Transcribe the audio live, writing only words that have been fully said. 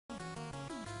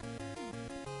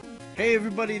Hey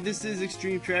everybody, this is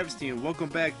Extreme Travesty and welcome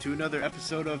back to another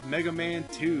episode of Mega Man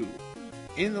 2.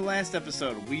 In the last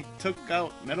episode, we took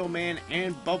out Metal Man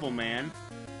and Bubble Man.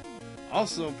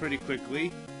 Also, pretty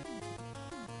quickly,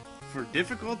 for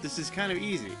difficult, this is kind of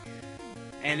easy.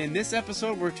 And in this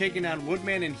episode, we're taking on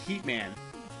Woodman and Heatman.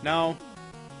 Now,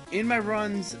 in my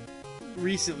runs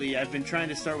recently, I've been trying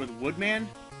to start with Woodman,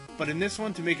 but in this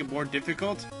one, to make it more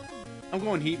difficult, I'm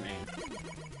going Heatman.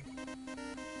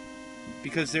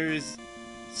 Because there is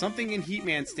something in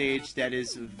Heatman stage that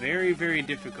is very, very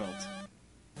difficult.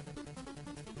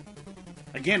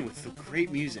 Again, with the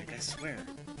great music, I swear.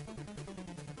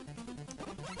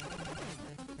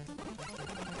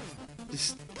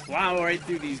 Just plow right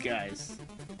through these guys.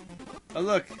 Oh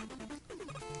look!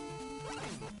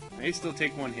 They still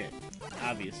take one hit,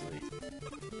 obviously.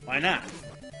 Why not?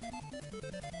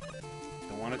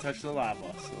 Don't want to touch the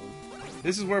lava, so...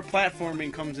 This is where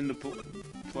platforming comes into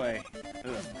play.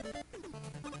 Ugh.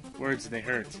 Words, they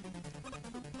hurt.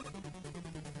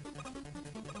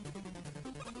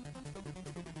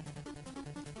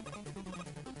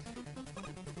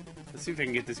 Let's see if I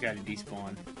can get this guy to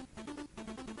despawn.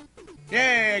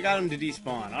 Yay! I got him to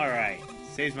despawn. Alright.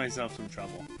 Saves myself some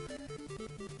trouble.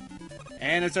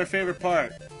 And it's our favorite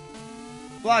part.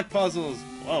 Block puzzles.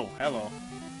 Whoa, hello.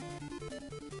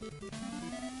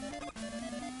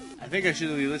 I think I should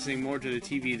be listening more to the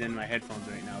TV than my headphones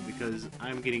right now because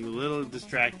I'm getting a little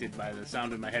distracted by the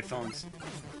sound of my headphones.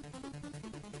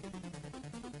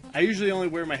 I usually only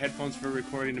wear my headphones for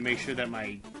recording to make sure that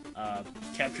my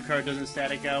capture card doesn't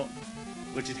static out,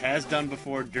 which it has done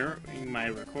before during my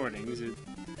recordings.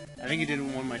 I think it did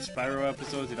in one of my Spyro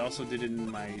episodes. It also did it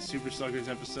in my Super Sluggers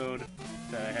episode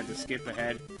that I had to skip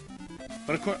ahead.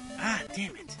 But of course... Ah,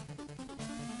 damn it!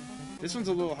 This one's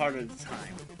a little harder at the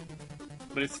time.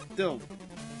 But it's still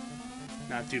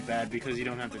not too bad because you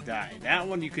don't have to die. That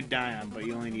one you could die on, but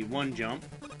you only need one jump.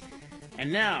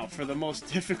 And now, for the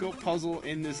most difficult puzzle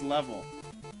in this level.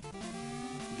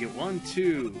 You get 1,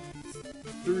 2,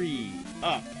 3,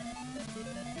 up.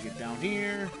 You get down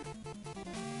here.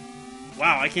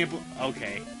 Wow, I can't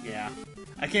okay, yeah.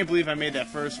 I can't believe I made that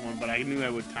first one, but I knew I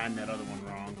would time that other one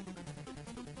wrong.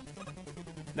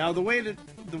 Now, the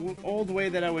old way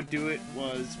that I would do it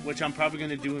was, which I'm probably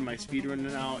going to do in my speedrun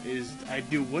now, is I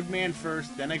do Woodman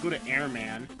first, then I go to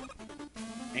Airman,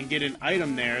 and get an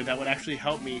item there that would actually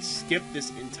help me skip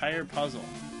this entire puzzle.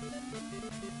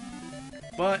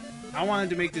 But I wanted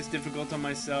to make this difficult on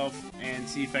myself and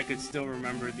see if I could still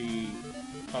remember the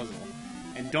puzzle.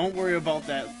 And don't worry about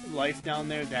that life down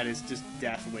there, that is just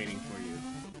death waiting for you.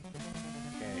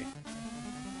 Okay.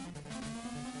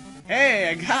 Hey,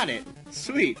 I got it!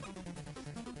 Sweet!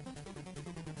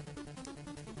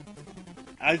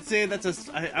 I'd say that's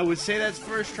I would say that's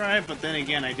first try, but then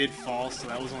again I did fall, so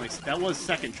that was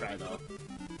second try though.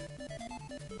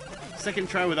 Second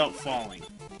try without falling.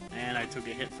 And I took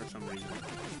a hit for some reason.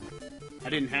 I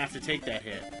didn't have to take that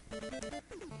hit.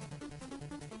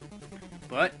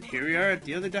 But here we are at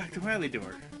the other Dr. Wily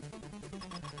door.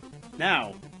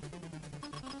 Now,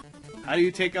 how do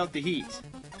you take out the heat?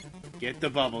 Get the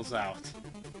bubbles out.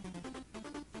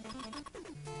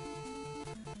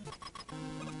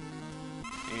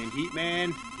 And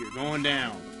Heatman, you're going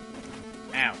down.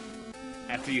 Ow.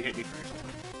 After you hit me first.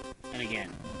 And again.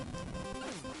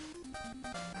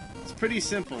 It's pretty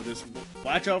simple. Just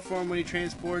watch out for him when he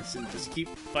transports and just keep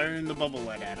firing the bubble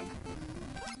light at him.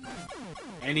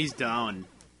 And he's down.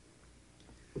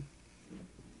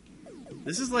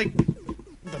 This is like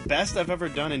the best I've ever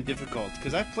done in difficult.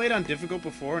 Because I've played on difficult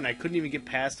before and I couldn't even get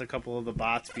past a couple of the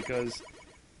bots because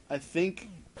I think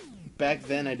back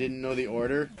then I didn't know the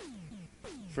order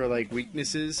for like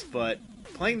weaknesses, but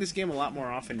playing this game a lot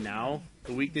more often now,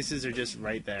 the weaknesses are just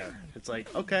right there. It's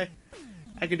like, okay,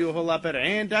 I can do a whole lot better.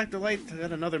 And Dr. Light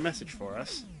got another message for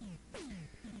us.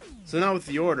 So now with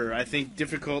the order, I think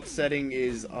difficult setting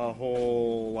is a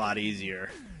whole lot easier.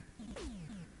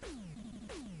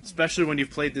 Especially when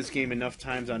you've played this game enough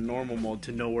times on normal mode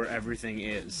to know where everything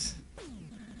is.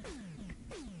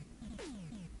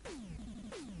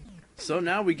 So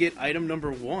now we get item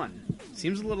number 1.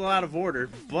 Seems a little out of order,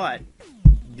 but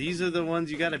these are the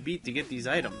ones you gotta beat to get these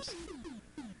items.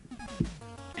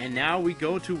 And now we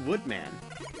go to Woodman.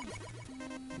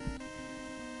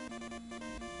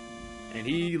 And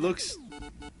he looks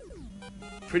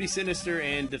pretty sinister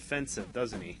and defensive,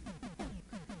 doesn't he?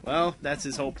 Well, that's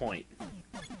his whole point.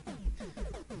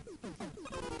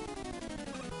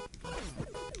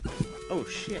 Oh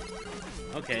shit.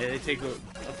 Okay, they take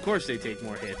of course they take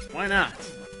more hits. Why not?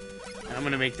 And I'm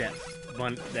gonna make that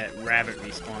rabbit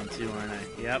respawn too, aren't I?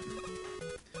 Yep.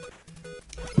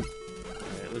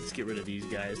 Alright, let's get rid of these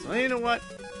guys. Well, you know what?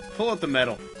 Pull out the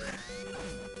metal.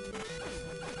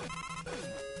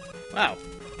 Wow.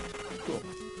 Cool.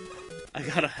 I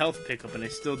got a health pickup and I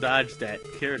still dodged that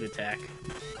carrot attack.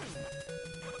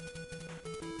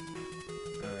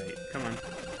 Alright, come on.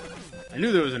 I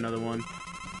knew there was another one.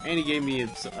 And he gave me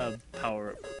a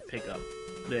power pickup.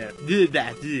 There. Did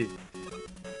that.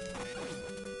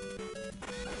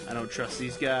 I don't trust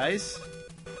these guys.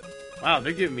 Wow,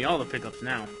 they're giving me all the pickups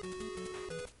now.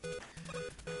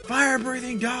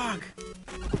 Fire-breathing dog!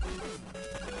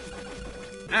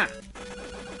 Ah!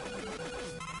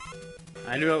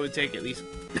 I knew it would take at least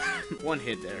one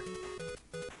hit there.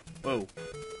 Whoa.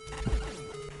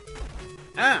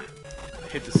 Ah! I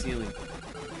hit the ceiling.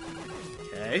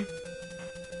 Okay.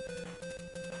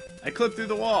 I clipped through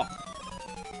the wall.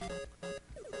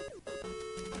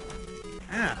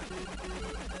 Ah!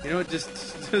 You know what?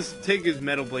 Just take his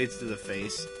metal blades to the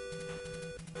face.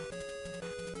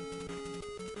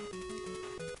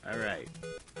 Alright.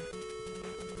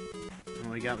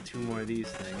 Only got 2 more of these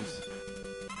things.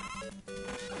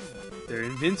 They're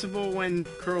invincible when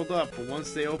curled up, but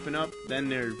once they open up, then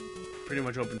they're pretty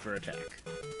much open for attack.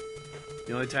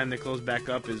 The only time they close back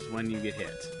up is when you get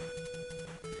hit.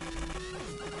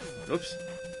 Oops.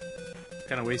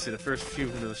 Kinda wasted the first few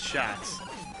of those shots.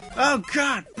 Oh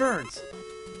god, birds!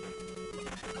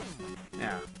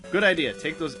 Yeah, good idea.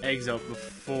 Take those eggs out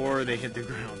before they hit the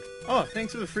ground. Oh,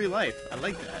 thanks for the free life. I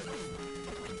like that.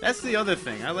 That's the other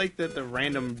thing. I like that the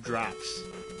random drops.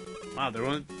 Wow,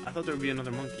 I thought there would be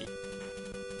another monkey.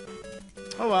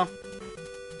 Oh well.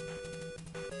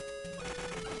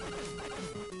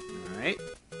 Alright.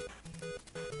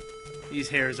 These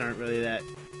hairs aren't really that...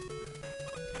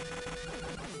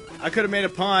 I could have made a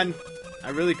pun.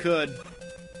 I really could.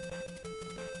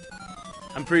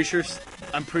 I'm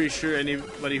pretty sure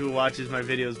anybody who watches my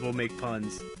videos will make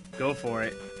puns. Go for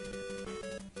it.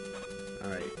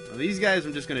 Alright. Well, these guys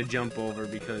I'm just going to jump over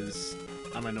because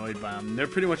I'm annoyed by them. They're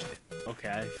pretty much... Okay,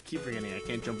 I keep forgetting I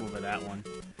can't jump over that one.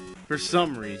 For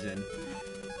some reason.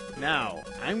 Now,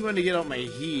 I'm going to get out my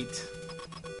heat.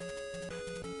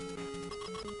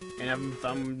 And if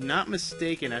I'm not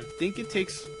mistaken, I think it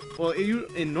takes... Well,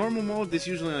 in normal mode, this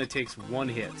usually only takes 1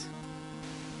 hit.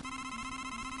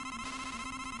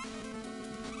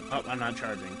 Oh, I'm not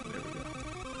charging. There we go.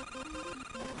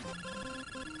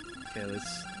 Okay,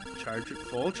 let's charge it.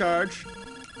 Full charge.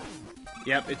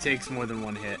 Yep, it takes more than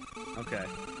 1 hit. Okay.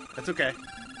 That's okay.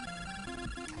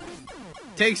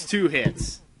 Takes 2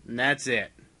 hits. And that's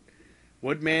it.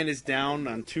 Woodman is down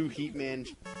on 2 Heatman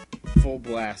full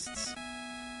blasts.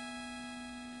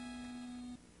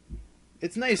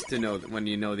 It's nice to know that when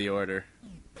you know the order.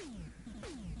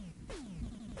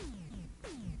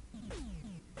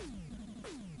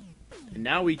 And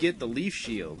now we get the Leaf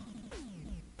Shield,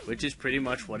 which is pretty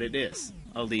much what it is,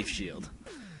 a Leaf Shield.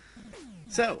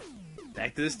 So,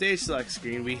 back to the stage select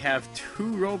screen, we have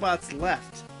 2 robots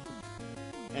left.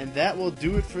 And that will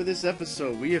do it for this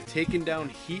episode. We have taken down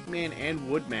Heatman and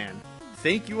Woodman.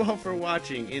 Thank you all for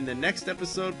watching. In the next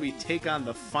episode, we take on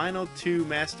the final 2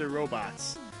 Master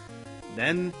Robots.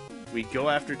 Then, we go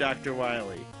after Dr.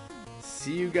 Wily.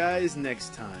 See you guys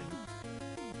next time.